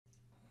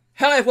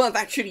Hello everyone,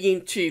 back tuning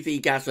into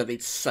the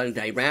GWV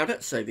Sunday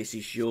Round-Up. So this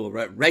is your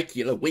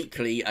regular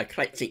weekly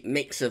eclectic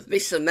mix of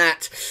this and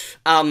that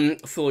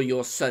for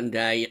your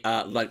Sunday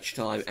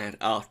lunchtime and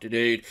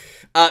afternoon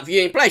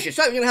viewing pleasure.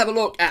 So we're going to have a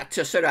look at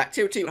solar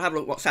activity. We'll have a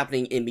look at what's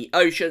happening in the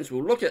oceans.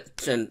 We'll look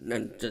at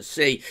and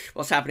see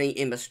what's happening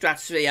in the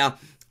stratosphere.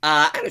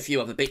 And a few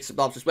other bits and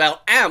bobs as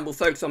well. And we'll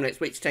focus on next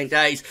week's 10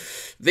 days.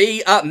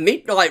 The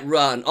midnight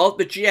run of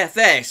the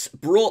GFS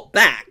brought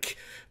back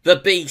the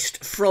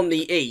beast from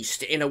the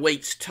east in a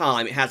week's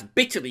time. It has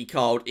bitterly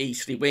cold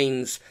easterly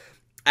winds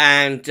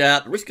and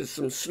the risk of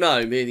some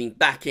snow moving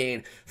back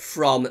in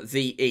from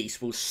the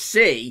east. We'll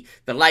see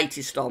the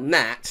latest on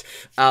that.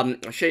 I'll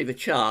show you the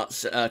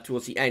charts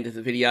towards the end of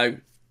the video.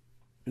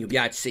 You'll be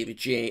able to see the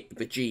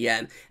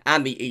GM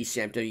and the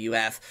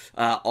ECMWF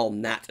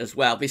on that as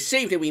well. This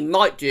evening we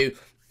might do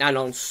an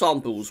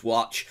ensembles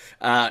watch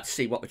to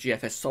see what the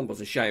GFS ensembles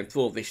are showing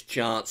for this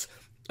chart.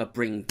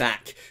 Bring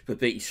back the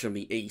beast from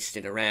the east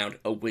in around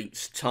a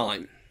week's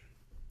time.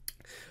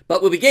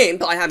 But we'll begin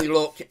by having a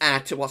look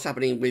at what's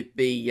happening with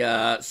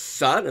the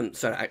sun and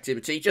solar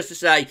activity. Just to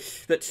say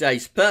that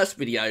today's first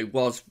video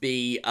was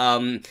the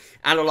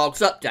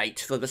analogues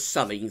update for the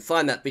summer. You can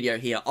find that video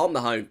here on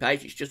the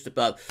homepage. It's just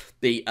above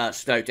the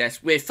snow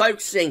desk. We're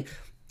focusing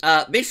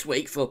this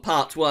week for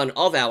part one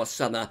of our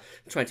summer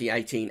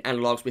 2018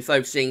 analogues. We're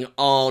focusing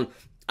on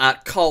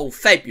cold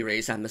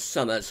Februaries and the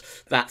summers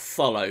that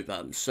follow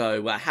them.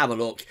 So have a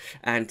look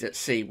and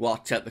see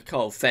what the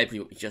cold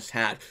February we just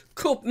had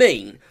could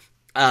mean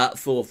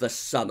for the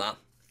summer.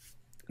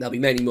 There'll be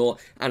many more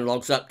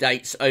analogues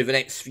updates over the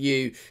next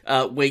few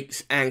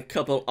weeks and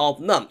couple of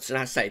months. And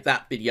as I say,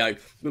 that video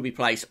will be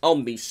placed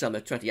on the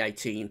summer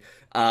 2018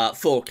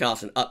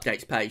 forecast and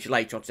updates page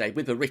later on today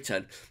with a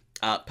written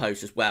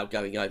post as well,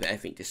 going over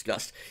everything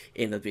discussed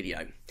in the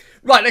video.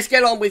 Right, let's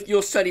get on with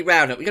your Sunday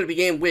Roundup. We're going to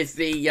begin with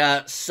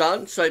the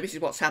sun. So this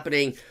is what's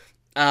happening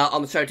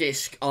on the solar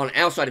disk on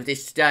our side of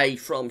this today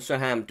from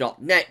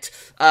soham.net.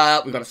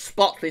 We've got a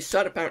spotless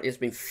sun. Apparently there's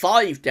been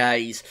 5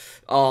 days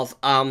of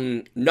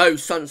no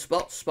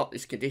sunspots,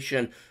 spotless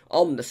condition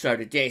on the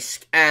solar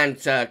disk, and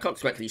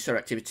consequently solar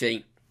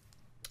activity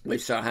with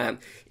Soham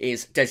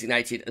is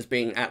designated as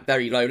being at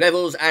very low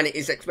levels, and it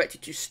is expected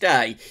to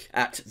stay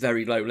at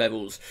very low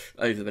levels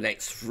over the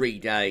next 3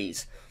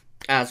 days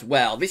as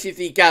well. This is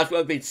the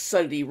GWV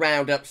Sunday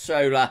Roundup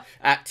Solar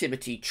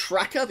Activity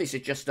Tracker. This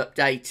is just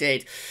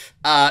updated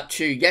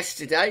to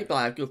yesterday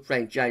by our good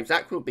friend James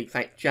Ackroyd. Big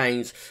thank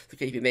James for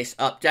keeping this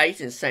update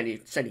and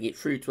sending it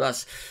through to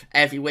us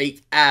every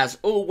week as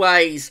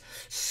always.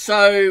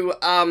 So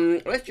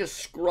let's just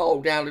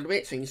scroll down a little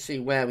bit so you can see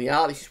where we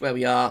are. This is where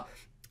we are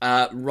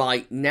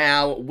right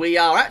now. We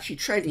are actually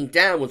trending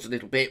downwards a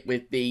little bit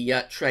with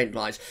the trend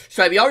lines.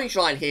 So the orange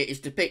line here is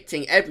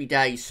depicting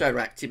everyday solar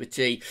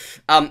activity,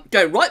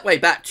 going right way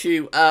back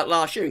to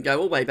last year and go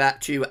all the way back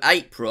to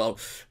April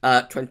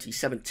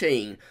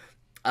 2017.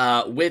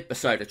 With the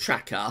solar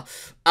tracker,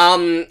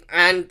 and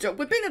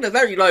we've been at a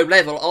very low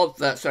level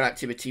of solar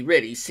activity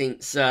really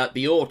since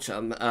the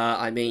autumn.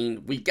 I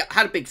mean, we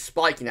had a big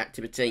spike in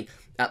activity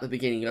at the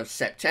beginning of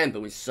September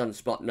with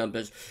sunspot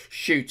numbers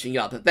shooting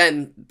up, but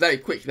then very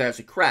quickly there was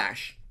a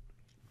crash.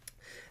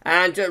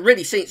 And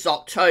really since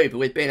October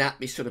we've been at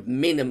this sort of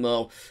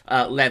minimal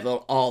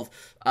level of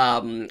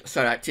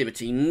solar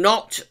activity,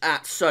 not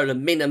at solar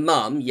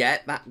minimum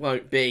yet. That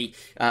won't be,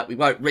 we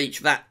won't reach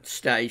that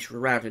stage for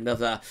around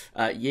another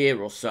year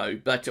or so,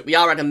 but we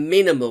are at a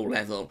minimal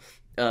level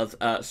of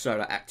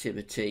solar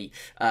activity.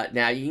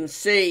 Now you can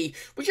see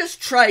we're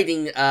just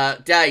trading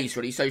days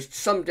really, so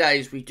some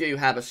days we do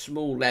have a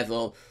small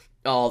level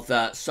of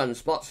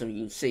sunspots, and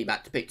you can see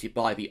that depicted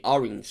by the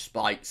orange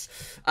spikes,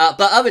 but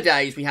other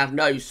days we have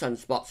no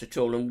sunspots at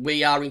all, and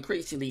we are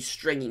increasingly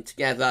stringing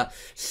together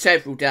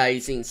several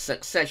days in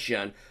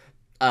succession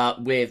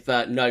with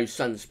no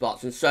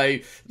sunspots, and so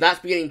that's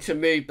beginning to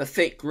move the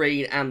thick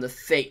green and the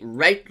thick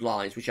red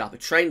lines, which are the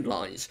trend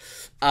lines,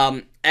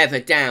 ever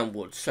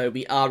downwards. So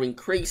we are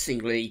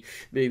increasingly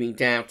moving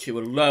down to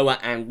a lower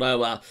and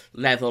lower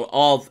level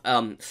of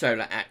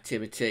solar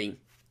activity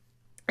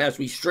as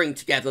we string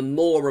together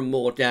more and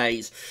more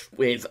days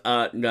with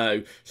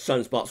no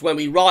sunspots. When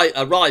we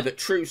arrive at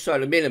true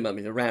solar minimum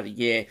in around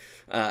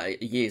a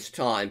year's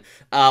time,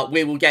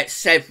 we will get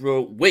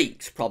several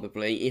weeks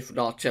probably, if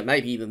not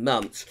maybe even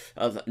months,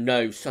 of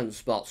no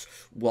sunspots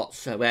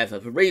whatsoever.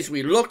 The reason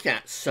we look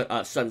at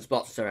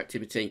sunspots solar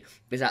activity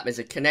is that there's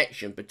a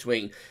connection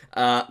between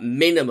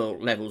minimal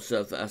levels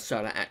of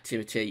solar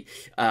activity,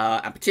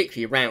 and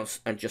particularly around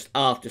and just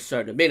after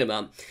solar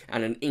minimum,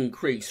 and an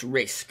increased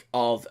risk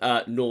of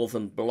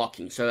northern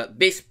blocking. So at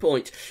this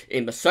point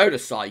in the solar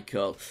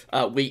cycle,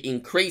 we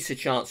increase the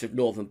chance of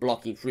northern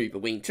blocking through the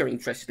winter.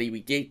 Interestingly,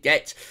 we did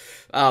get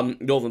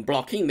northern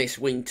blocking this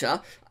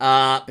winter,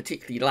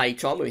 particularly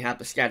late on when we had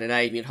the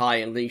Scandinavian high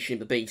unleashing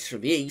the beast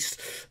from the east.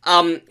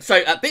 So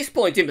at this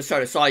point in the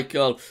solar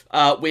cycle,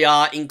 we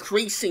are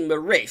increasing the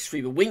risk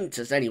through the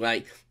winters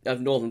anyway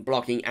of northern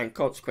blocking and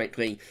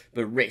consequently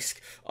the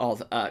risk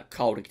of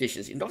colder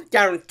conditions. It's not a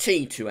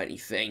guarantee to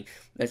anything.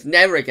 There's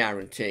never a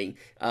guarantee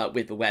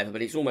with the weather,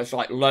 but it's almost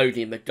like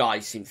loading the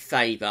dice in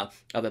favour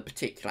of a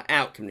particular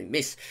outcome. In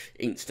this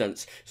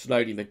instance, it's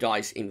loading the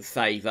dice in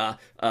favour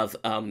of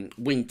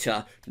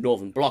winter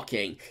northern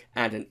blocking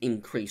and an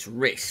increased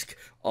risk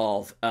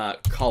of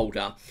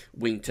colder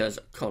winters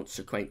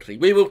consequently.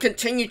 We will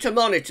continue to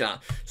monitor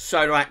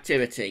solar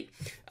activity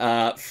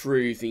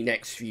through the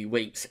next few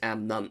weeks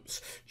and months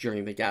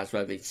during the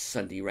GWV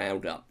Sunday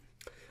Round-Up.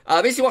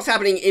 This is what's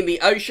happening in the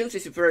oceans.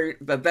 This is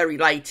the very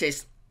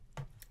latest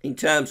in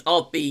terms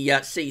of the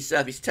sea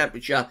surface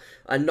temperature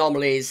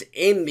anomalies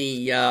in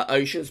the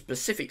oceans,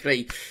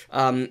 specifically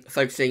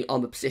focusing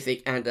on the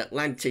Pacific and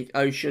Atlantic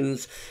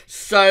Oceans.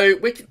 So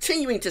we're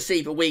continuing to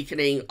see the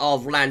weakening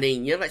of La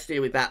Nina. Let's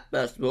deal with that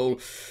first of all.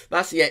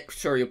 That's the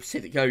equatorial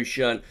Pacific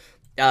Ocean.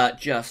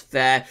 Just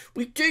there.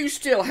 We do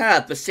still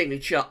have the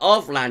signature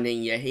of La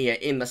Nina here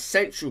in the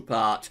central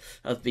part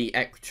of the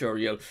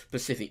equatorial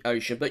Pacific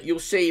Ocean, but you'll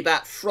see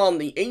that from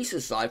the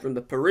eastern side, from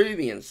the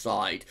Peruvian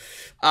side,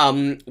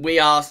 we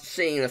are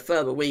seeing a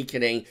further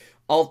weakening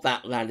of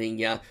that La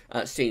Nina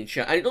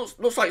signature, and it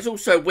looks like it's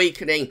also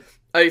weakening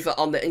over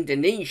on the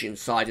Indonesian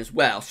side as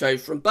well. So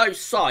from both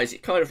sides,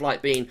 it's kind of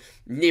like being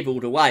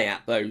nibbled away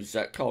at, those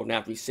cold and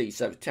average sea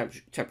surface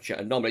temperature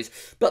anomalies.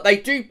 But they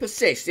do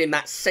persist in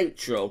that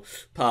central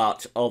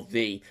part of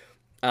the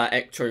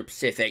equatorial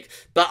Pacific.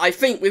 But I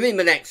think within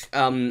the next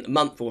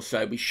month or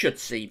so, we should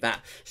see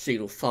that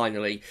signal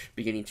finally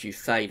beginning to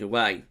fade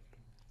away.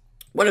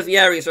 One of the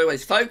areas I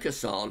always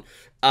focus on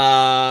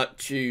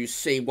to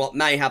see what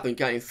may happen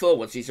going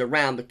forwards is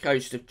around the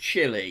coast of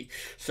Chile.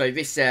 So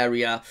this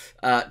area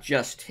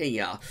just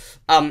here.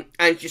 And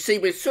you see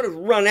we've sort of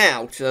run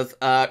out of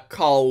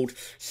cold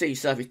sea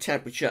surface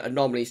temperature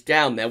anomalies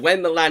down there.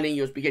 When the La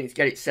Nina was beginning to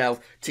get itself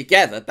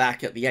together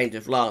back at the end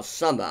of last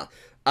summer,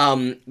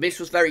 this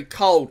was very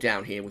cold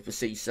down here with the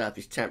sea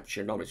surface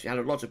temperature anomalies. We had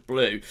a lot of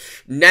blue.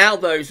 Now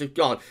those have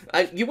gone.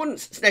 And you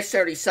wouldn't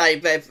necessarily say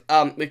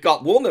we've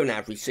got warmer than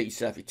average sea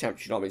surface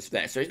temperature anomalies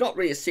there. So it's not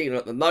really a signal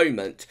at the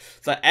moment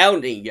for El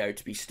Nino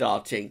to be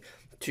starting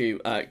to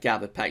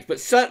gather pace.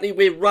 But certainly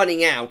we're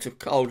running out of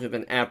colder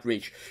than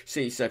average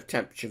sea surface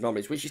temperature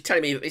anomalies, which is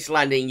telling me that this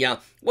La Nina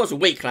was a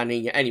weak La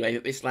Nina anyway,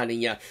 that this La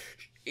Nina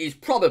is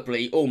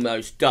probably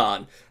almost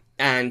done.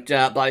 And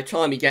by the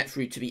time we get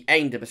through to the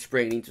end of the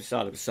spring and into the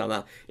start of the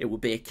summer, it will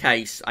be a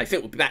case, I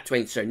think we'll be back to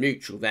ENSO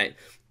neutral then,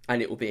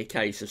 and it will be a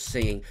case of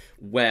seeing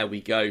where we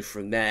go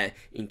from there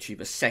into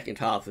the second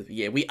half of the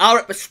year. We are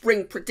at the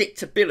spring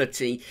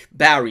predictability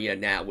barrier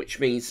now, which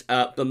means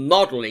the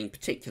modelling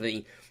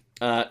particularly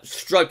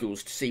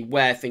struggles to see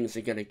where things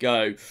are going to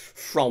go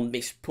from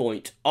this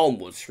point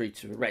onwards through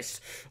to the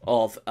rest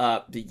of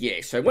the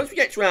year. So once we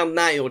get to around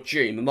May or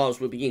June, the models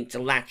will begin to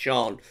latch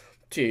on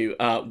to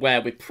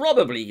where we're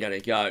probably going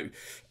to go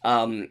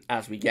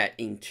as we get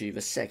into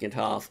the second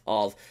half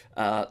of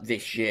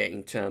this year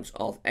in terms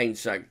of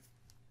ENSO.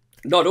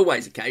 Not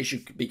always the case,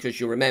 because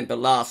you'll remember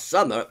last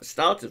summer, at the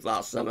start of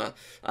last summer,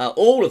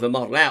 all of the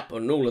model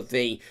output and all of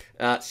the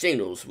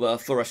signals were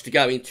for us to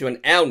go into an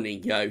El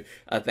Nino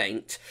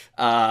event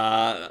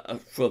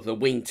for the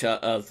winter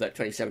of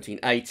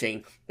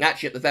 2017-18.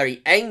 Actually, at the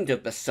very end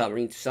of the summer,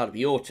 into the start of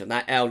the autumn,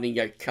 that El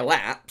Nino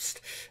collapsed,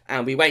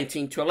 and we went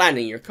into a La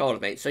Nina cold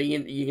event. So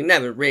you can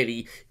never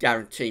really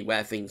guarantee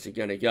where things are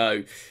going to go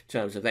in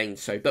terms of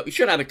ENSO. But we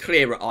should have a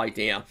clearer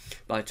idea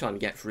by the time we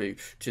get through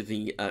to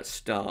the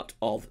start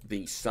of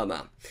the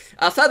summer.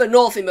 Further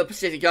north in the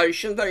Pacific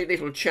Ocean, very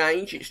little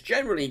change. It's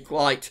generally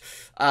quite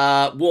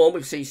warm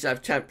with sea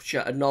surface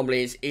temperature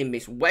anomalies in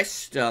this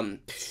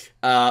western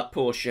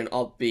portion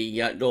of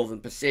the northern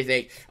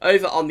Pacific.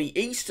 Over on the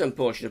eastern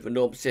portion of the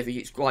Northern Pacific,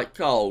 it's quite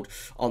cold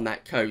on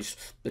that coast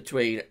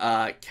between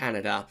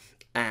Canada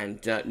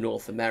and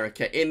North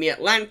America. In the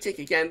Atlantic,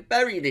 again,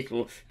 very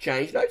little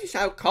change. Notice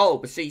how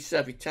cold the sea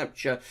surface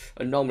temperature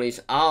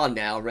anomalies are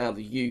now around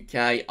the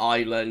UK,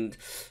 Ireland,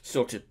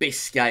 sort of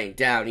Biscay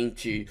down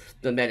into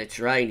the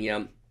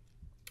Mediterranean.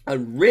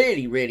 And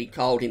really, really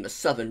cold in the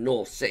southern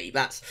North Sea.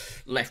 That's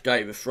left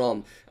over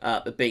from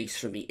the beast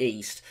from the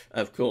east,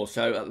 of course.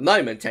 So at the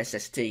moment,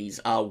 SSTs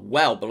are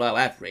well below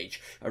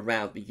average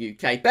around the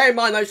UK. Bear in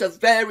mind, those are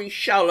very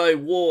shallow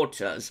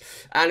waters.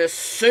 And as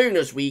soon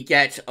as we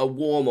get a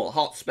warm or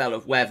hot spell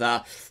of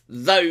weather,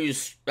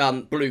 those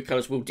blue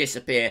colours will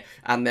disappear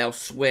and they'll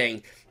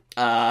swing.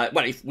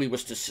 Well, if we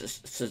was to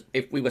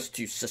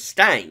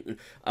sustain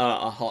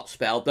a hot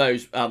spell,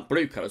 those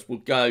blue colours will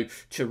go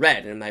to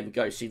red, and they would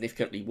go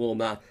significantly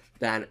warmer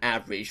than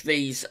average.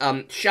 These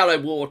shallow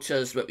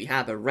waters that we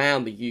have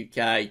around the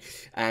UK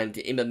and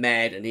in the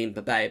Med and in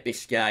the Bay of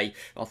Biscay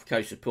off the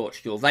coast of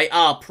Portugal, they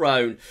are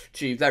prone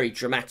to very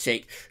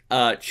dramatic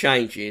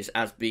changes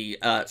as the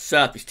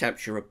surface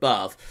temperature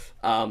above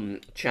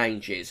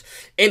changes.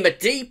 In the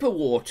deeper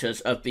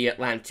waters of the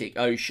Atlantic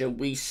Ocean,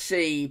 we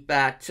see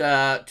that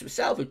to the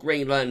south of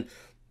Greenland,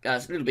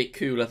 It's a little bit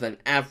cooler than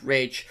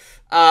average.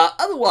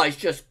 Otherwise,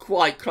 just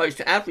quite close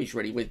to average,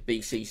 really, with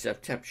BC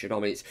surf temperature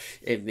anomalies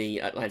in the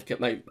Atlantic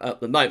at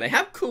the moment. They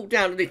have cooled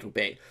down a little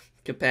bit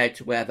compared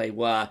to where they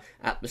were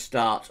at the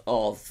start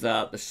of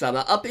the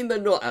summer. Up in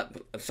the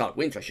start of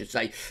winter, I should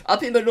say.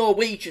 Up in the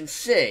Norwegian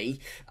Sea,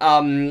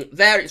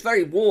 there it's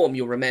very warm,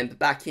 you'll remember,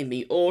 back in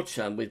the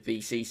autumn with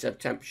BC surf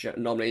temperature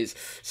anomalies.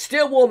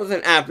 Still warmer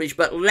than average,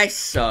 but less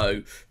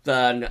so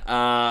than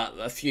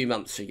a few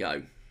months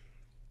ago.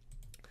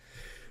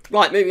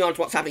 Right, moving on to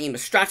what's happening in the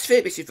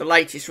stratosphere. This is the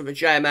latest from the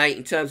JMA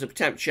in terms of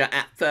temperature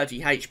at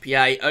 30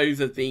 HPA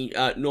over the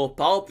North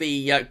Pole.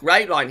 The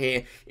grey line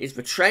here is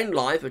the trend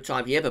line for the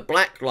time of year. The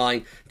black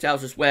line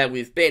tells us where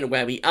we've been and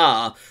where we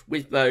are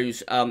with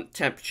those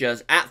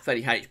temperatures at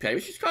 30 HPA,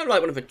 which is kind of like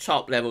one of the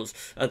top levels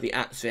of the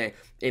atmosphere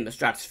in the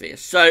stratosphere.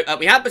 So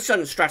we had the sun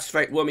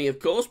stratospheric warming, of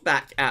course,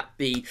 back at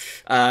the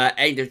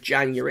end of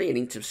January and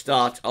into the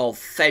start of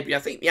February. I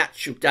think the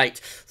actual date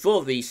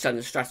for the sun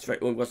stratospheric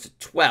warming was the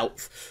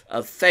 12th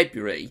of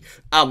February,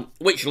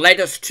 which led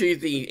us to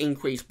the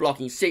increased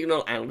blocking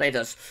signal and led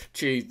us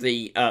to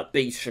the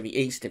beast from the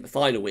east in the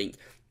final week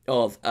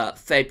of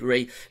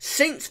February.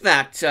 Since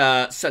that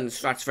sun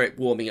stratospheric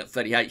warming at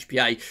 30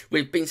 HPA,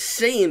 we've been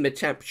seeing the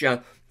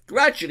temperature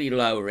gradually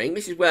lowering.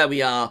 This is where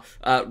we are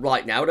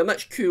right now, at a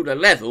much cooler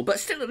level, but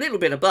still a little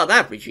bit above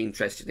average,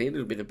 interestingly, a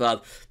little bit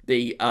above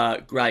the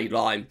grey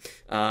line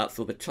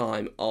for the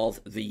time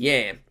of the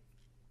year.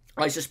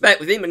 I suspect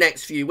within the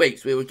next few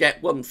weeks we will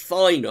get one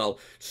final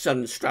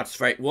sun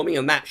stratospheric warming,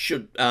 and that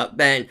should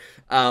then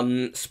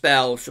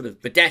spell sort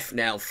of the death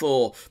knell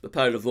for the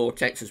polar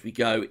vortex as we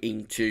go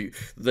into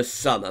the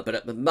summer. But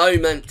at the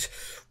moment,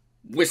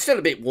 we're still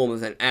a bit warmer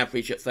than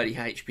average at 30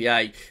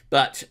 HPA,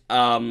 but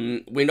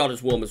we're not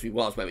as warm as we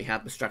was when we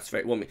had the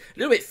stratospheric warming. A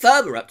little bit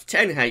further up to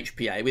 10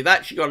 HPA, we've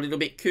actually got a little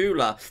bit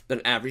cooler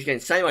than average. Again,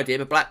 same idea,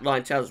 the black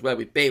line tells us where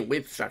we've been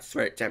with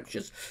stratospheric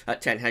temperatures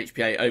at 10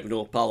 HPA over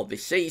North Pole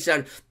this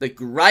season. The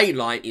grey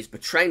line is the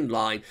trend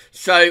line.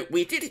 So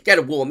we did get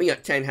a warming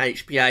at 10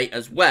 HPA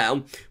as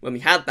well when we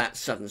had that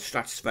southern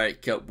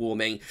stratospheric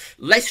warming.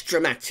 Less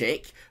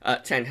dramatic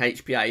at 10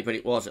 HPA than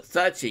it was at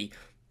 30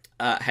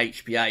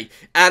 HPA,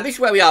 and this is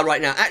where we are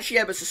right now. Actually,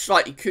 ever so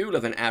slightly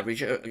cooler than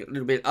average, a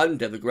little bit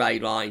under the grey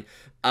line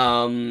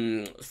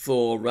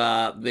for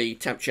the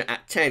temperature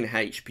at 10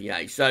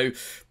 HPA. So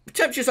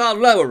temperatures are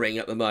lowering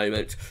at the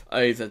moment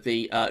over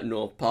the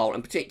North Pole,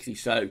 and particularly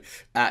so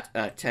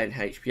at 10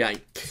 HPA.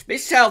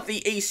 This is how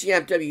the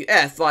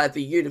ECMWF via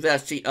the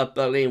University of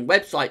Berlin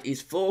website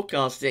is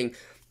forecasting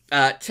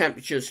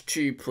temperatures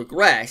to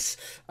progress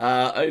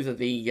over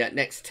the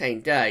next 10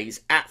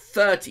 days at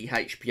 30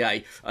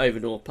 HPA over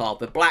North Pole.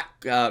 The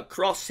black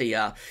cross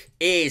here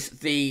is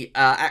the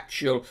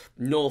actual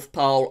North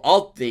Pole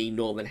of the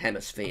Northern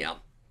Hemisphere.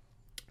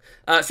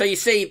 So you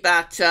see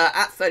that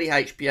at 30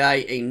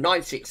 HPA in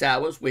 96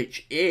 hours,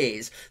 which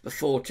is the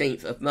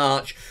 14th of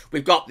March,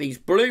 we've got these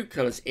blue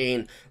colours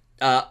in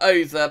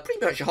over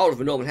pretty much the whole of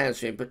the Northern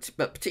Hemisphere, but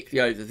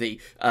particularly over the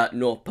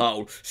North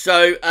Pole.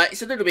 So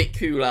it's a little bit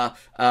cooler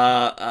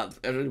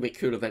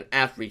than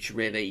average,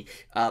 really,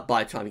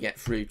 by the time we get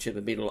through to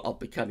the middle of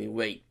the coming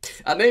week.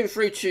 Moving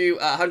through to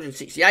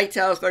 168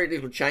 hours, very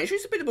little change.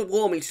 There's a bit of a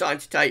warming starting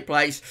to take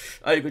place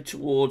over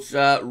towards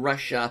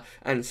Russia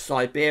and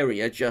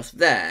Siberia just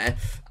there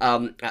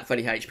at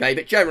 30 HPA,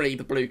 but generally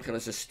the blue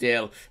colours are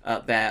still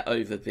there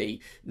over the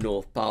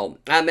North Pole.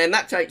 And then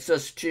that takes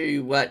us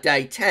to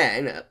day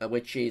 10,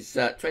 which is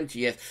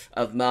 20th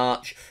of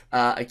March.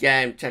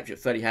 Again, temperature at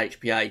 30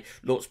 HPA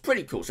looks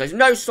pretty cool. So there's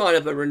no sign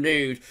of a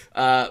renewed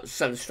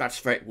southern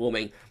stratospheric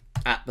warming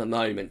at the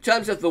moment. In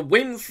terms of the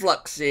wind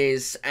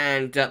fluxes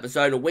and the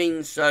zonal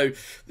winds, so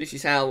this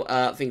is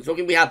how things are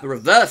looking. We have the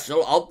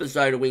reversal of the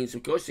zonal winds,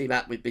 of course. See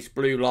that with this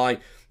blue line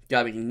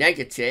going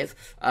negative.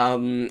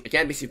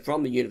 Again, this is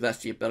from the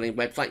University of Berlin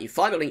website. You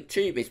find a link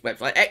to this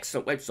website,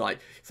 excellent website.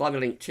 Find a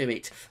link to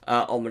it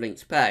on the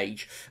links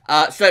page.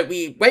 So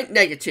we went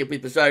negative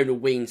with the zonal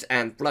winds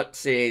and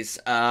fluxes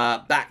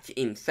back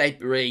in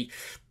February.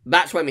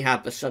 That's when we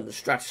had the southern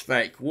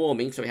stratospheric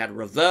warming, so we had a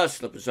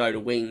reversal of the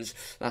zonal winds.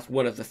 That's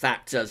one of the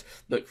factors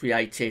that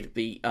created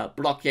the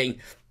blocking.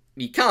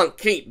 You can't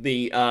keep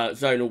the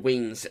zonal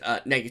winds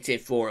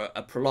negative for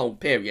a prolonged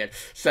period.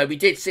 So we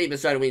did see the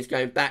zonal winds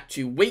going back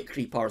to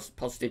weekly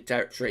positive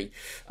territory.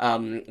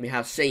 We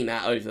have seen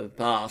that over the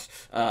past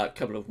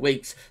couple of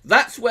weeks.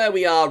 That's where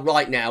we are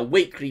right now,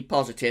 weekly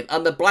positive.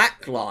 And the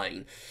black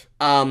line,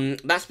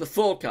 that's the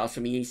forecast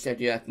from the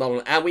ECMWF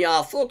model, and we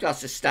are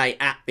forecast to stay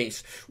at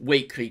this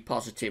weekly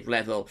positive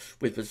level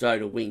with the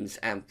zonal winds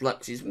and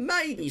fluxes.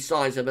 Maybe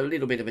signs of a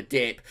little bit of a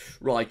dip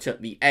right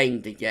at the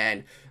end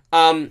again.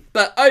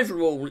 But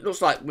overall, it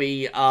looks like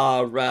we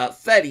are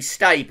fairly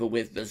stable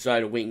with the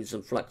zonal winds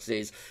and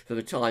fluxes for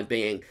the time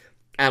being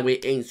and we're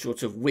in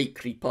sort of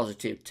weekly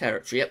positive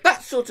territory. At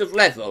that sort of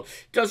level,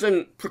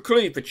 doesn't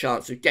preclude the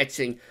chance of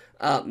getting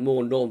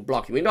more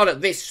non-blocking. We're not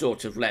at this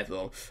sort of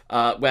level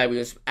where we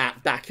was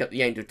back at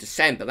the end of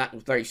December. That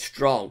was very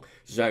strong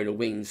zonal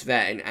winds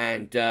then,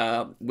 and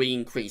we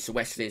increased the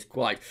westerlies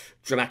quite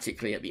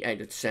dramatically at the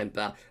end of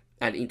December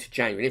and into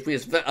January. And if we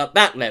was at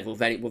that level,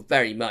 then it would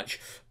very much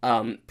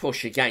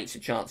push against the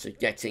chance of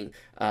getting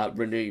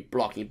renewed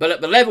blocking. But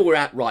at the level we're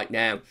at right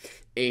now,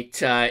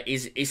 it's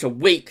a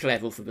weak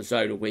level for the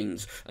zonal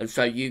winds, and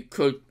so you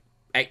could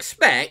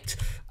expect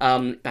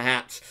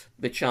perhaps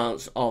the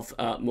chance of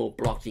more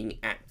blocking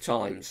at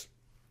times.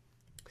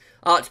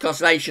 Arctic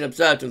oscillation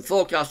observed and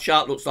forecast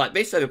chart looks like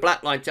this. So the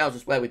black line tells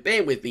us where we've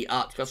been with the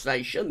Arctic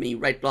oscillation. The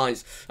red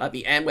lines at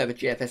the end where the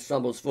GFS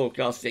symbol's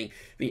forecasting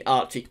the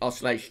Arctic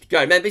oscillation to go.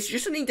 Remember, this is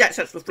just an index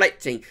that's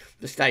reflecting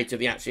the state of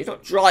the atmosphere. It's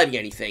not driving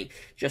anything.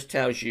 It just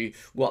tells you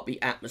what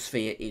the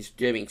atmosphere is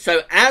doing.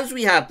 So as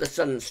we have the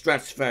southern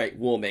stratospheric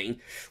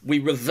warming, we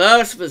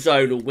reverse the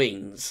zonal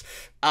winds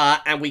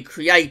and we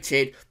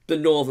created the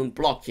northern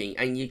blocking.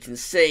 And you can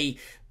see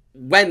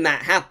when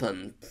that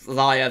happened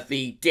via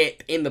the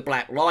dip in the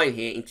black line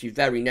here into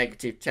very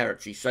negative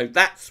territory. So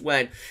that's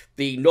when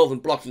the northern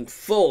blocking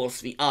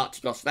forced the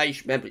Arctic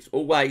oscillation. Remember, it's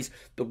always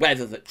the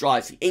weather that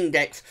drives the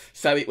index.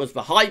 So it was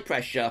the high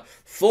pressure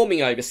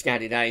forming over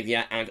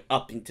Scandinavia and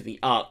up into the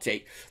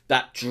Arctic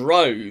that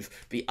drove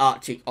the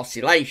Arctic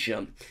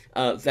oscillation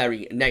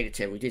very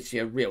negative. We did see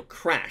a real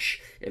crash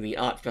in the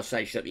Arctic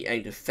oscillation at the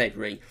end of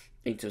February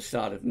into the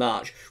start of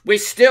March. We're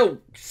still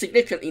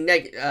significantly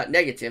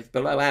negative,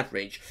 below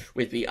average,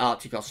 with the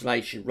Arctic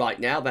oscillation right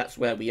now. That's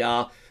where we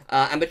are.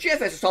 And the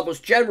GFS ensemble is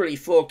generally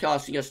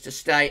forecasting us to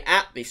stay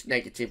at this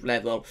negative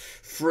level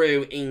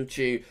through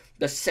into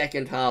the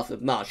second half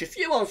of March. A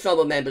few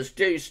ensemble members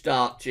do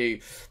start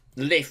to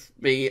lift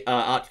the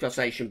Arctic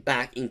oscillation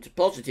back into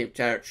positive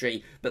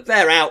territory, but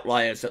they're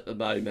outliers at the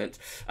moment.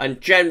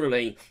 And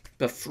generally,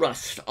 the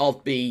thrust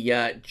of the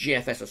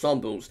GFS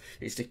ensembles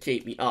is to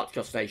keep the Arctic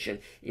oscillation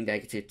in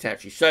negative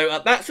territory. So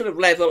at that sort of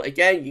level,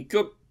 again, you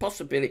could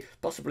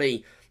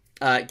possibly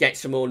get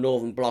some more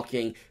northern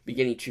blocking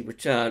beginning to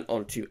return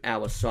onto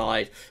our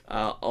side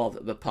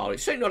of the pole.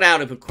 It's certainly not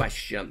out of the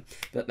question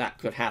that that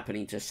could happen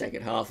into the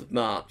second half of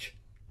March.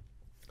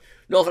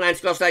 North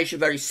Atlantic oscillation,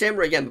 very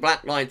similar. Again, the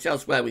black line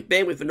tells where we've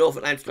been with the North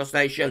Atlantic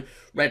oscillation.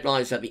 Red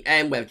lines at the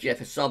end where the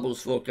GFS ensemble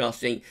is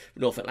forecasting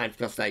the North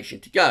Atlantic oscillation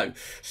to go.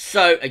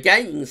 So,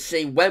 again, you can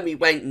see when we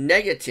went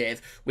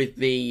negative with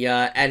the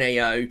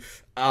NAO,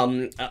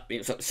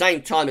 it's at the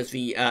same time as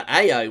the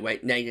AO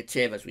went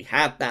negative, as we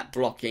had that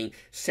blocking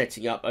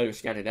setting up over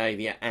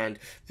Scandinavia and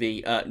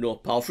the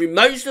North Pole. Through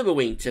most of the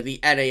winter, the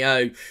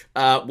NAO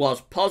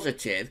was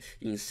positive.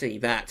 You can see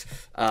that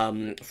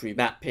through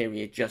that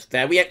period just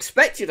there. We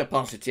expected a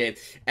positive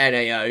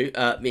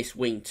NAO this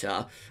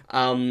winter,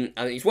 and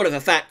it's one of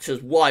the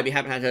factors why we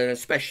haven't had an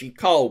especially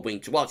cold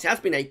winter. Whilst it has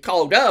been a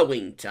colder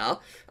winter,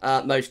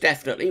 most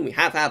definitely, we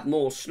have had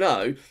more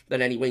snow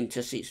than any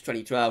winter since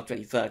 2012,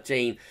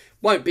 2013.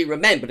 Won't be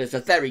remembered as a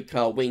very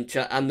cold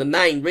winter, and the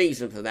main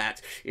reason for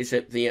that is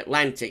that the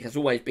Atlantic has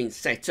always been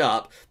set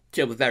up,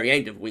 till the very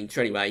end of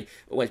winter anyway,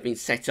 always been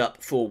set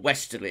up for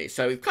westerlies.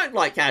 So we've kind of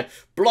like had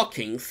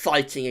blocking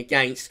fighting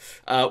against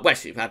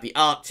westerlies. We've had the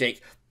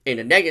Arctic in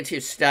a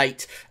negative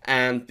state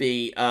and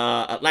the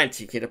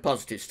Atlantic in a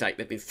positive state.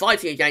 They've been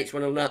fighting against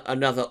one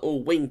another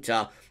all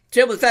winter,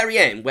 till the very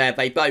end, where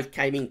they both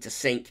came into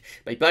sync,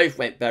 they both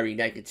went very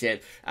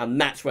negative, and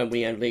that's when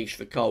we unleashed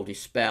the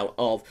coldest spell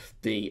of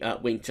the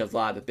winter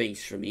via the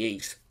beast from the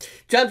east.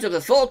 In terms of the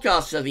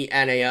forecast of the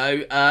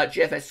NAO,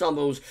 GFS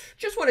ensembles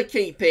just want to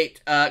keep it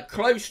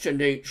close to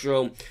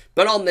neutral,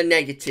 but on the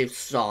negative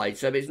side.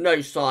 So there's no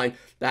sign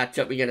that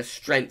we're going to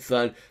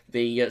strengthen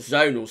the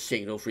zonal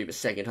signal through the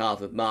second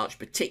half of March,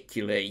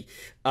 particularly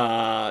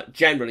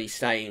generally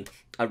staying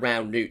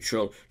around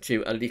neutral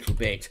to a little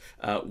bit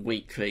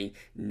weakly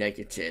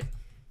negative.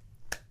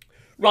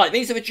 Right,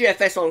 these are the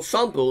GFS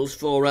ensembles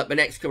for the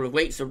next couple of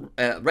weeks.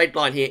 The red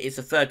line here is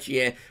the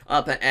 30-year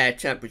upper air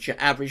temperature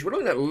average. We're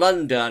looking at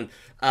London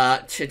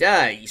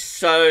today.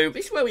 So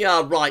this is where we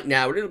are right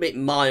now, a little bit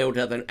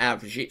milder than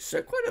average. It's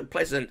quite a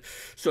pleasant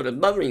sort of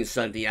Mothering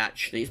Sunday,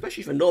 actually,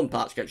 especially for northern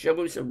parts of the country. There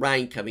will be some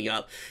rain coming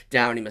up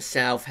down in the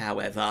south,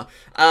 however.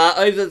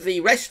 Over the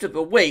rest of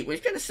the week, we're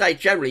going to stay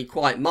generally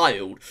quite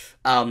mild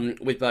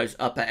with those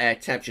upper air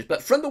temperatures.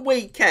 But from the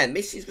weekend,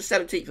 this is the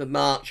 17th of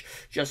March,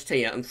 just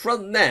here, and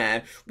from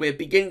there, we're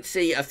beginning to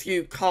see a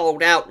few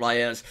cold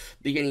outliers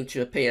beginning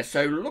to appear.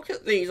 So look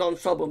at these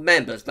ensemble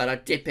members that are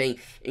dipping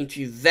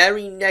into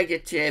very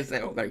negative,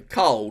 or very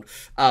cold,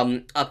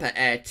 upper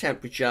air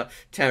temperature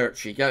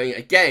territory, going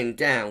again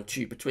down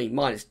to between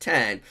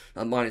 -10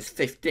 and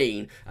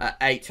 -15 at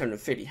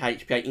 850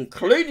 HPA.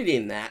 Included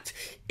in that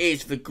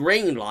is the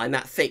green line,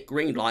 that thick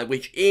green line,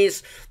 which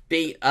is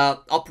the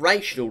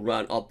operational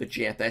run of the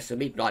GFS, the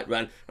midnight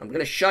run. I'm going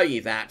to show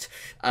you that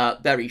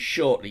very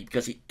shortly,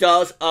 because it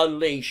does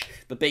unleash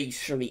the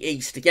beast from the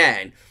east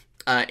again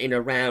in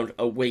around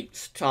a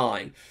week's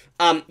time.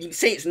 You can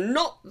see it's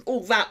not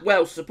all that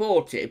well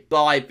supported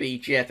by the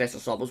GFS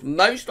ensembles.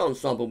 Most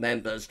ensemble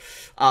members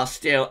are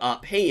still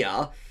up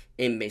here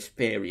in this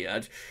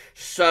period.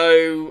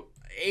 So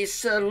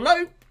it's a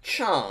low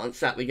chance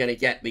that we're going to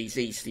get these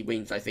easterly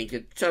winds, I think,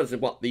 in terms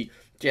of what the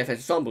GFS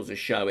ensembles are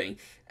showing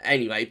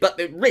anyway. But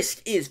the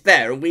risk is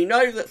there, and we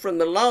know that from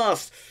the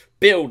last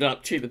build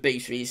up to the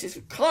B3s, it's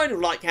kind of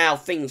like how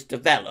things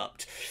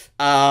developed.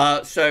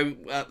 At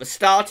the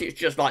start, it's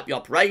just like the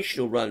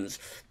operational runs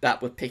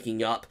that were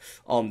picking up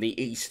on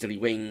the easterly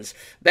winds.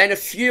 Then a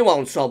few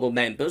ensemble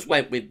members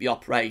went with the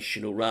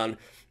operational run,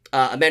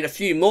 and then a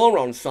few more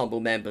ensemble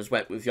members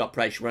went with the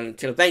operational run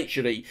until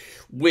eventually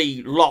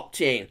we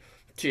locked in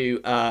to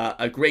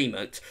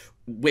agreement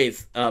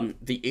with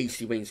the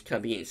easterly winds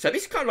coming in. So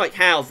this is kind of like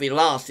how the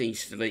last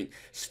easterly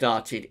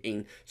started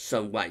in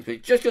some ways.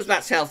 But just because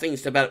that's how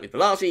things develop with the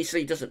last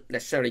easterly doesn't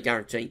necessarily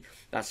guarantee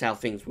that's how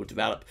things will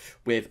develop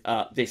with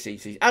this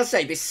easterly. As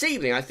I say, this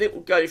evening I think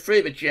we'll go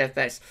through the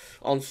GFS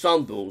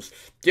ensembles,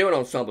 do an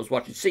ensembles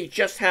watch and see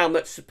just how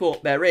much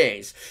support there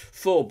is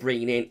for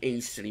bringing in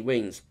easterly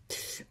winds.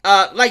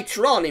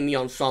 Later on in the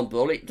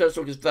ensemble, it does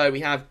look as though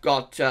we have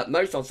got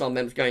most ensemble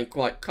members going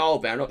quite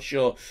cold there. I'm not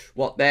sure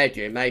what they're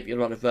doing. Maybe a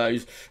lot of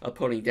those are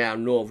pulling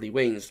down northerly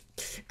winds.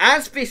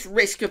 As this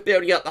risk of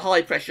building up the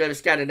high pressure over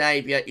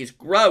Scandinavia is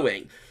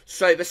growing,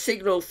 so the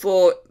signal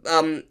for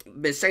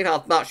the second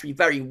half of March to be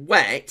very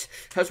wet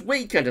has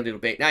weakened a little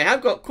bit. Now, I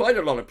have got quite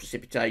a lot of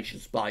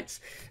precipitation spikes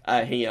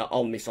here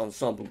on this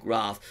ensemble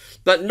graph,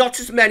 but not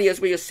as many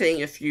as we were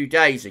seeing a few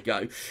days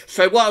ago.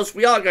 So whilst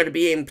we are going to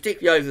be in,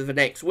 particularly over the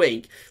next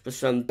week, for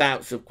some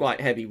bouts of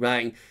quite heavy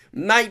rain,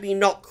 maybe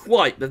not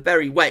quite the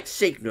very wet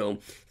signal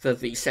for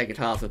the second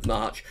half of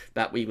March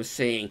that we were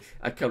seeing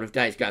a couple of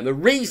days ago. And the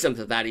reason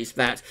for that is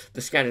that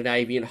the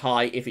Scandinavian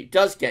high, if it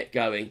does get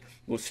going,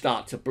 will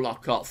start to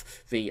block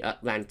off the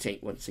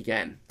Atlantic once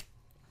again.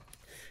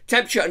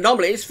 Temperature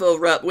anomalies for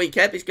the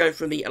weekend is going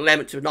from the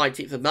 11th to the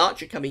 19th of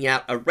March, are coming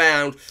out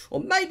around,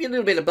 or maybe a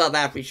little bit above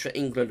average for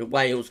England and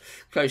Wales,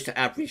 close to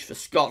average for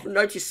Scotland.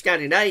 Notice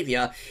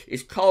Scandinavia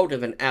is colder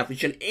than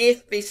average, and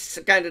if this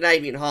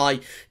Scandinavian high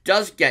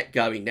does get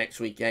going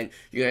next weekend,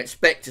 you can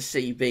expect to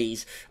see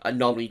these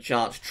anomaly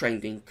charts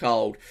trending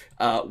cold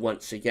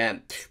once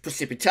again.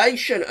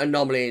 Precipitation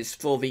anomalies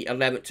for the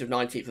 11th to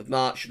 19th of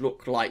March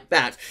look like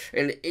that,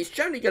 and it's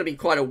generally going to be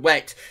quite a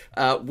wet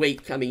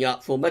week coming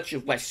up for much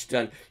of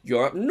Western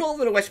Europe.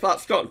 Northern and west part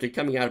of Scotland are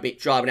coming out a bit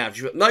drier than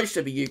average, but most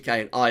of the UK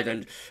and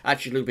Ireland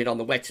actually a little bit on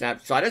the wet and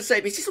average side. I'd say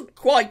this isn't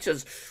quite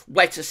as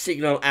wet a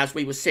signal as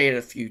we were seeing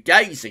a few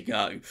days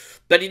ago,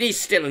 but it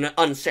is still an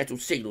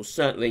unsettled signal,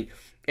 certainly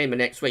in the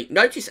next week.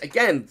 Notice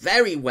again,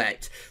 very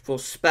wet for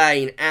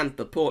Spain and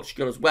for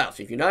Portugal as well.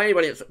 So if you know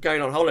anybody that's going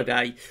on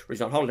holiday, or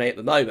is on holiday at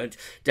the moment,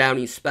 down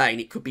in Spain,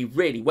 it could be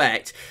really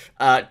wet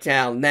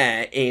down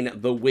there in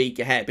the week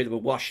ahead. Bit of a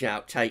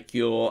washout. Take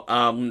your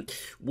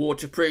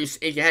waterproofs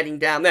if you're heading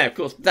down there. Of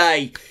course,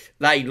 they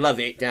love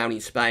it down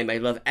in Spain. They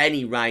love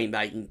any rain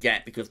they can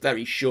get, because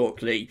very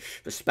shortly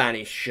the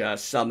Spanish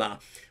summer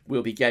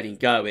will be getting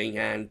going,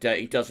 and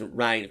it doesn't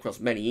rain across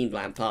many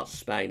inland parts of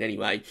Spain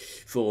anyway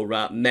for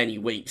many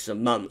weeks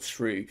and months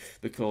through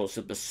the course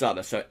of the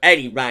summer. So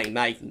any rain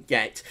they can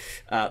get,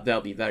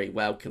 they'll be very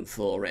welcome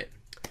for it.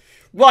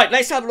 Right,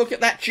 let's have a look at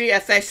that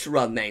GFS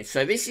run then.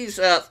 So this is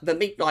the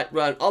midnight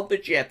run of the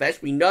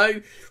GFS. We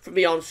know from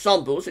the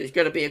ensembles that it's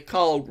going to be a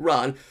cold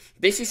run.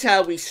 This is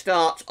how we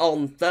start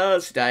on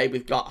Thursday.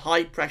 We've got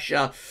high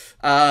pressure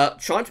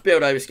trying to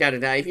build over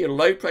Scandinavia,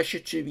 low pressure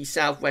to the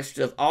southwest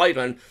of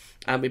Ireland,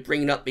 and we're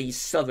bringing up these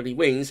southerly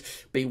winds,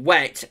 be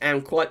wet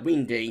and quite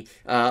windy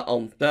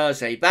on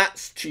Thursday.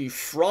 That's to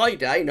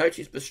Friday.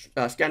 Notice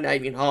the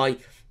Scandinavian high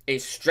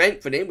is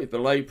strengthening with the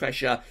low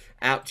pressure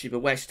out to the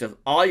west of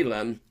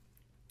Ireland.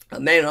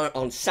 And then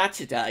on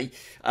Saturday,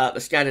 the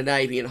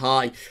Scandinavian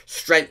high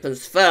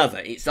strengthens further.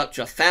 It's up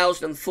to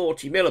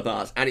 1,040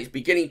 millibars, and it's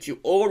beginning to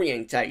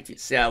orientate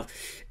itself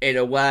in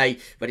a way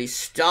that is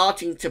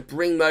starting to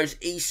bring those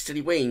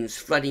easterly winds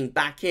flooding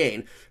back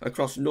in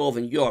across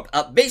northern Europe.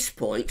 At this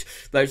point,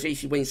 those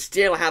easterly winds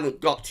still haven't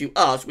got to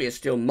us. We are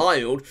still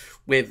mild,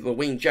 with the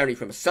wind generally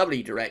from a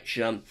southerly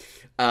direction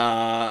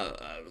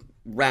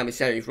around this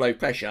area of low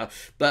pressure,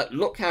 but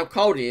look how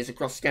cold it is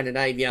across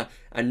Scandinavia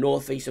and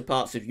northeastern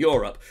parts of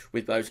Europe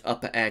with those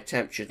upper air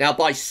temperatures. Now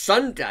by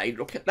Sunday,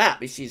 look at that.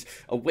 This is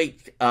a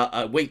week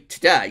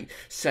today,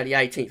 so the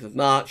 18th of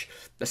March.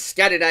 The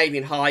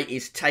Scandinavian high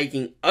is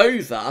taking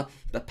over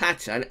the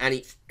pattern, and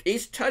it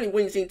is turning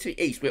winds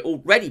into east. We're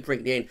already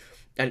bringing in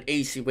an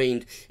easy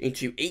wind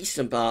into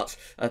eastern parts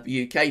of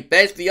the UK.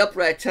 There's the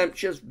upper air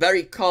temperatures,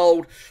 very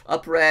cold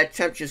upper air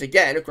temperatures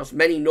again across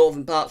many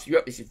northern parts of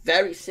Europe. This is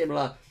very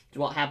similar to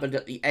what happened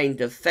at the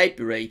end of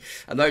February,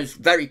 and those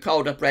very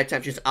cold upper air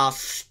temperatures are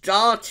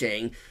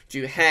starting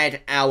to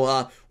head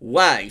our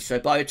way. So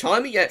by the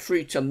time we get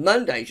through to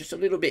Monday, just a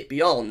little bit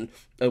beyond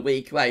a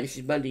week away, this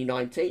is Monday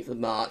 19th of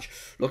March,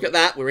 look at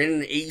that, we're in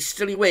an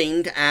easterly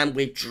wind and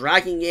we're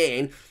dragging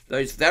in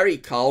those very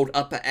cold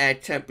upper air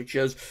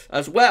temperatures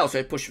as well.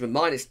 So pushing from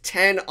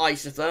 -10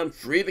 isotherm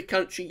through the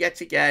country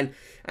yet again,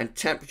 and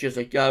temperatures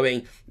are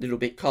going a little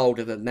bit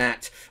colder than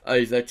that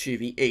over to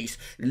the east.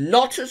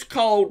 Not as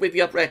cold with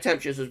the upper air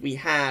temperatures as we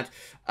had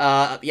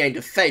at the end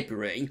of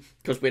February,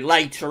 because we're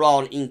later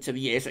on into the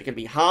year, so it can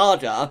be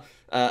harder.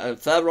 And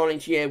further on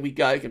into the year we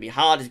go, it can be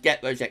harder to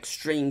get those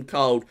extreme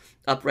cold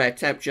upper air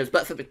temperatures.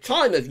 But for the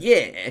time of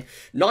year,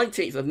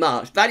 19th of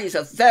March, that is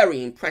a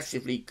very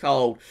impressively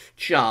cold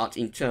chart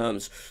in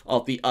terms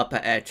of the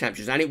upper air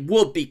temperatures. And it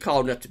would be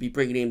cold enough to be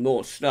bringing in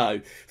more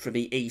snow from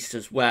the east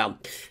as well.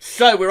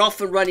 So we're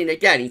off and running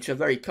again into a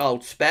very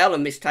cold spell.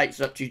 And this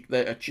takes us up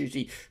to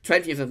Tuesday,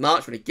 20th of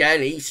March. But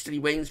again, easterly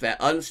winds, they're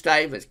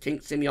unstable. There's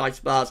kinks in the ice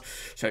bars.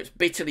 So it's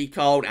bitterly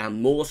cold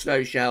and more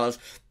snow showers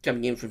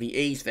coming in from the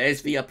east.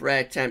 There's the upper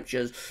air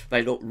temperatures.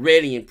 They look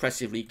really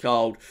impressively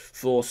cold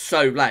for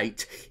so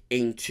late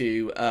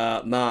into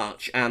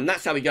March. And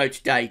that's how we go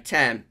to day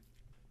 10.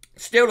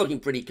 Still looking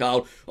pretty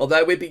cold,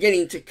 although we're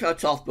beginning to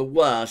cut off the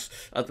worst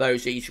of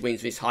those east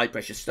winds. This high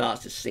pressure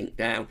starts to sink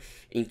down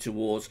in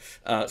towards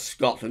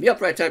Scotland. The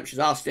upper air temperatures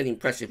are still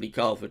impressively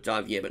cold for the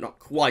time of year, but not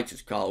quite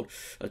as cold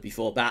as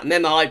before that. And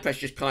then the high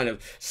pressure just kind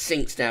of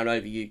sinks down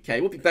over UK.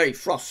 It will be very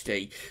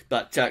frosty,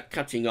 but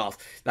cutting off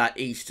that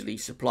easterly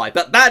supply.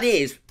 But that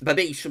is the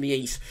Beast from the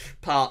East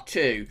Part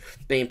 2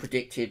 being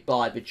predicted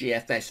by the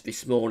GFS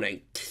this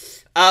morning.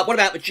 What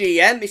about the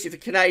GM? This is the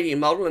Canadian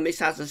model, and this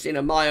has us in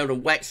a mild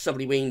and wet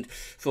southerly wind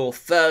for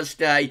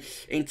Thursday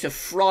into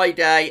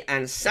Friday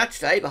and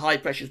Saturday. The high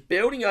pressure is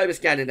building over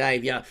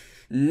Scandinavia,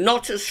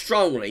 not as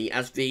strongly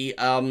as the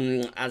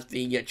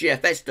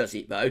GFS does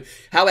it though.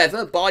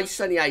 However, by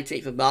Sunday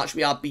 18th of March,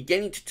 we are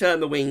beginning to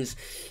turn the winds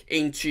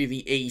into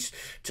the east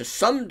to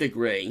some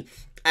degree.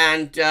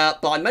 And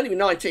by Monday the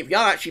 19th, we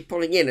are actually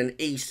pulling in an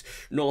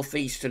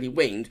east-northeasterly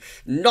wind.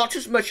 Not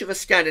as much of a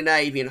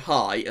Scandinavian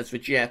high as the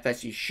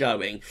GFS is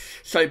showing.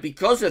 So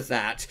because of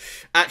that,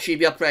 actually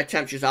the upper air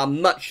temperatures are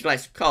much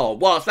less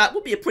cold. Whilst that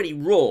would be a pretty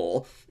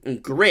raw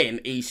and grim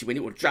east wind,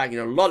 it will drag in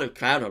a lot of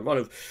cloud, a lot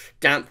of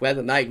damp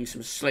weather, maybe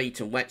some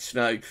sleet and wet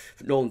snow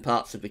for northern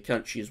parts of the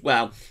country as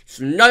well. It's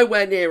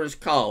nowhere near as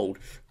cold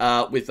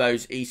with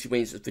those east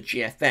winds as the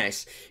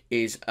GFS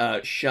is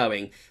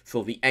showing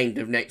for the end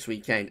of next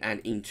weekend and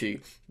into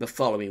the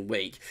following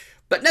week.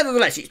 But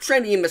nevertheless, it's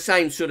trending in the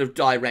same sort of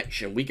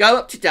direction. We go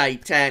up to day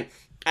 10.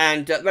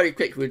 And very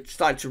quickly, we're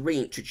starting to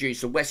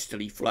reintroduce a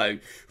westerly flow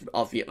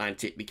of the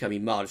Atlantic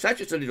becoming milder. So that's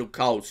just a little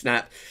cold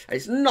snap.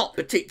 It's not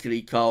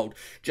particularly cold,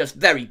 just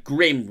very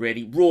grim,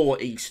 really. Raw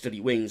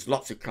easterly winds,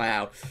 lots of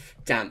cloud,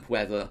 damp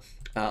weather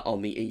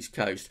on the east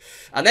coast.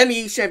 And then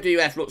the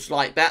ECMWF looks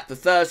like that. For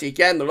Thursday,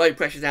 again, the low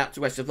pressure's out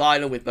to west of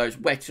Ireland with those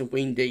wet and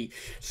windy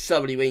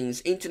southerly winds.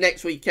 Into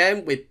next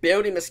weekend, we're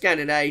building the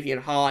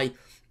Scandinavian high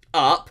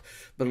up.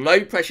 The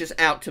low pressure's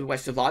out to the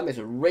west of Ireland. There's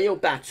a real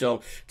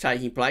battle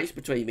taking place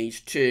between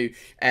these two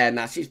air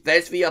masses.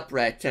 There's the upper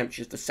air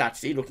temperatures for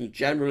Saturday, looking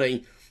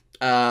generally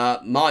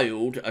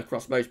mild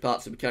across most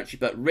parts of the country,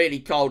 but really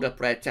cold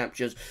upper air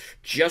temperatures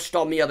just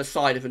on the other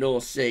side of the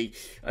North Sea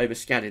over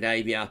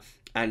Scandinavia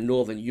and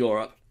Northern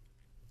Europe.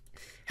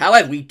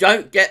 However, we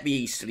don't get the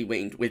easterly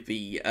wind with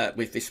the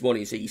with this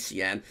morning's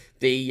ECM.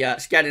 The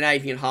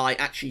Scandinavian high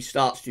actually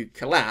starts to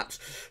collapse.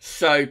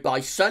 So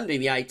by Sunday,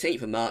 the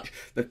 18th of March,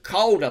 the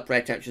cold upper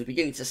air temperatures are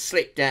beginning to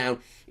slip down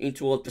in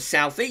towards the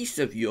southeast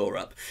of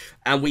Europe,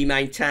 and we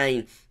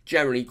maintain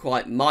generally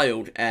quite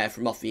mild air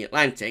from off the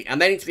Atlantic.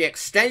 And then into the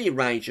extended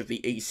range of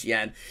the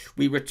ECM,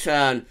 we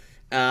return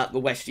the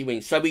westerly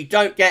winds. So we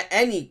don't get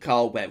any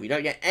cold weather. We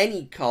don't get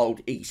any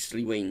cold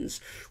easterly winds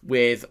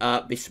with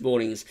this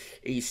morning's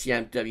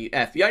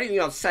ECMWF. The only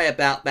thing I'll say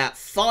about that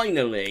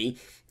finally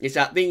is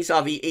that these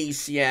are the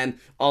ECM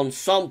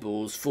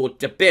ensembles for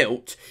De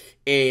Bilt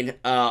in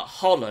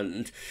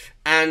Holland.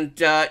 And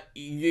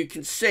you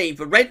can see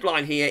the red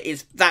line here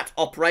is that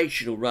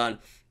operational run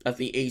of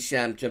the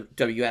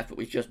ECMWF that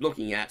we're just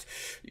looking at.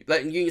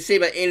 But you can see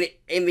that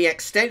in the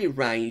extended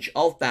range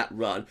of that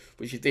run,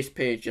 which is this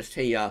period just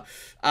here,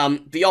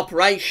 the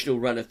operational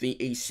run of the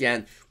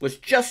ECM was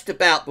just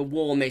about the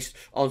warmest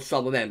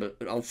ensemble member,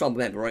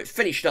 or it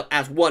finished up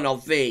as one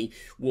of the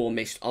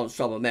warmest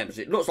ensemble members.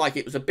 It looks like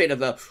it was a bit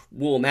of a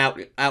warm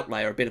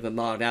outlier, a bit of a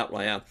mild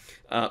outlier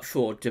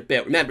for De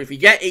Bilt. Remember, if you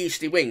get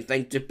easterly winds,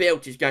 then De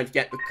Bilt is going to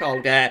get the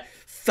cold air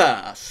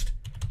first.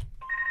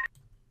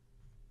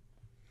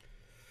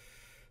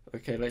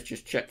 Okay, let's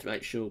just check to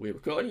make sure we're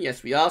recording.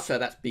 Yes, we are. So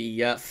that's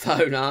the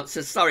phone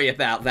answer. Sorry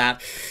about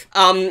that.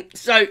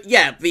 So,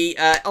 yeah, the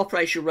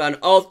operational run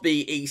of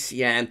the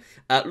ECM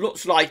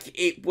looks like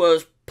it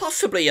was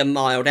possibly a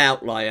mild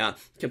outlier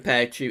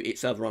compared to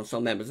its other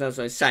ensemble members. As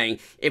I was saying,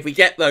 if we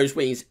get those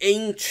winds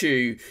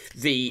into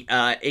the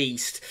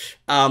east,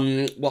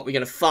 what we're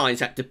going to find is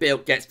that De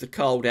Bilt gets the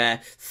cold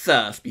air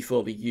first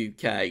before the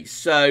UK.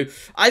 So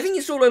I think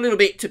it's all a little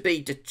bit to be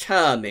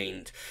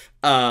determined.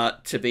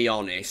 to be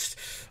honest.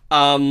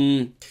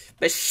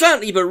 There's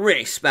certainly the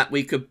risk that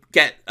we could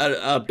get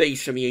a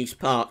Beast from the East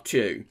Part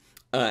 2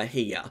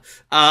 here.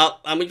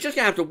 And we're just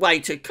going to have to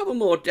wait a couple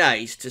more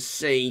days to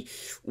see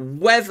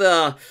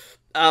whether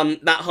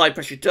that high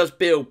pressure does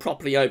build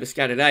properly over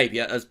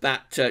Scandinavia, as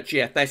that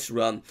GFS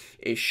run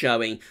is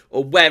showing,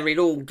 or whether it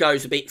all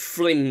goes a bit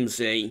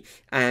flimsy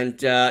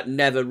and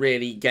never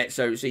really gets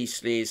those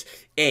easterlies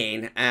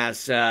in,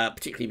 as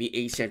particularly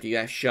the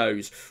ECMWF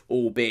shows,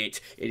 albeit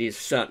it is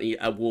certainly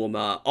a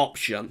warmer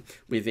option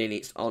within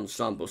its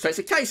ensemble. So it's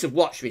a case of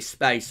watch this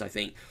space, I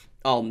think,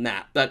 on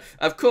that. But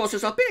of course,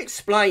 as I've been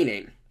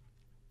explaining,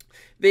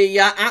 the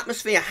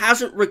atmosphere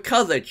hasn't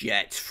recovered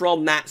yet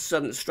from that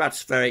sudden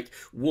stratospheric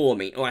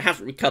warming, or it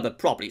hasn't recovered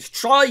properly. It's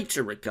tried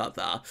to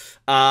recover,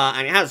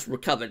 and it has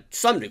recovered to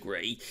some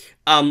degree,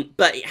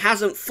 but it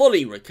hasn't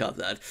fully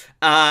recovered.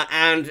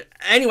 And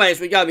anyway,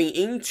 as we're going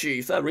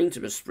further into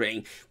the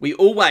spring, we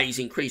always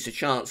increase the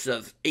chance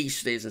of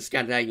easterlies and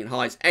Scandinavian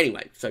highs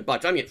anyway. So by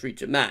the time we get through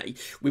to May,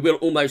 we will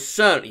almost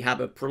certainly have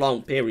a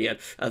prolonged period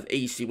of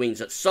easterly winds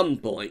at some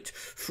point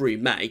through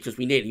May, because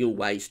we nearly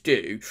always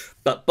do.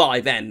 But by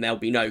then, there'll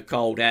be no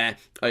cold air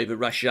over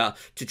Russia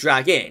to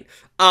drag in.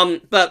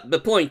 But the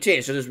point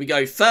is that as we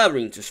go further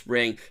into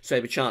spring,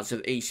 so the chance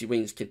of easterly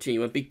winds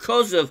continue. And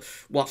because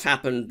of what's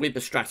happened with the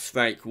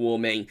stratospheric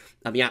warming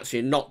and the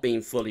atmosphere not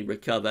being fully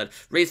recovered,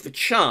 there is the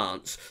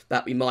chance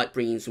that we might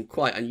bring in some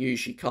quite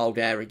unusually cold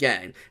air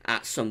again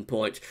at some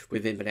point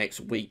within the next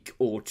week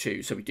or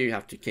two. So we do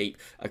have to keep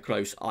a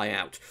close eye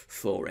out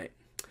for it.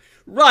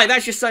 Right,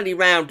 that's your Sunday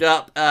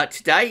Roundup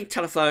today.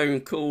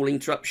 Telephone call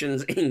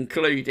interruptions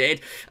included.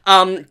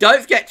 Don't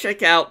forget to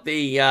check out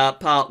the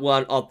part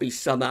 1 of the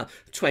summer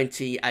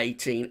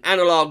 2018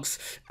 analogues.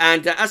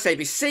 And as I say,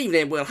 this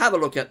evening we'll have a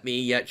look at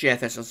the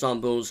GFS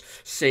ensembles,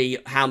 see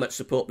how much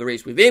support there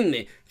is within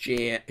the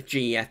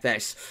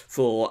GFS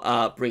for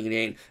bringing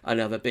in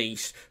another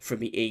beast from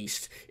the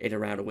east in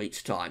around a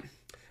week's time.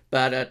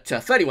 But at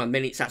 31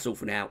 minutes, that's all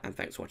for now, and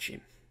thanks for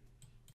watching.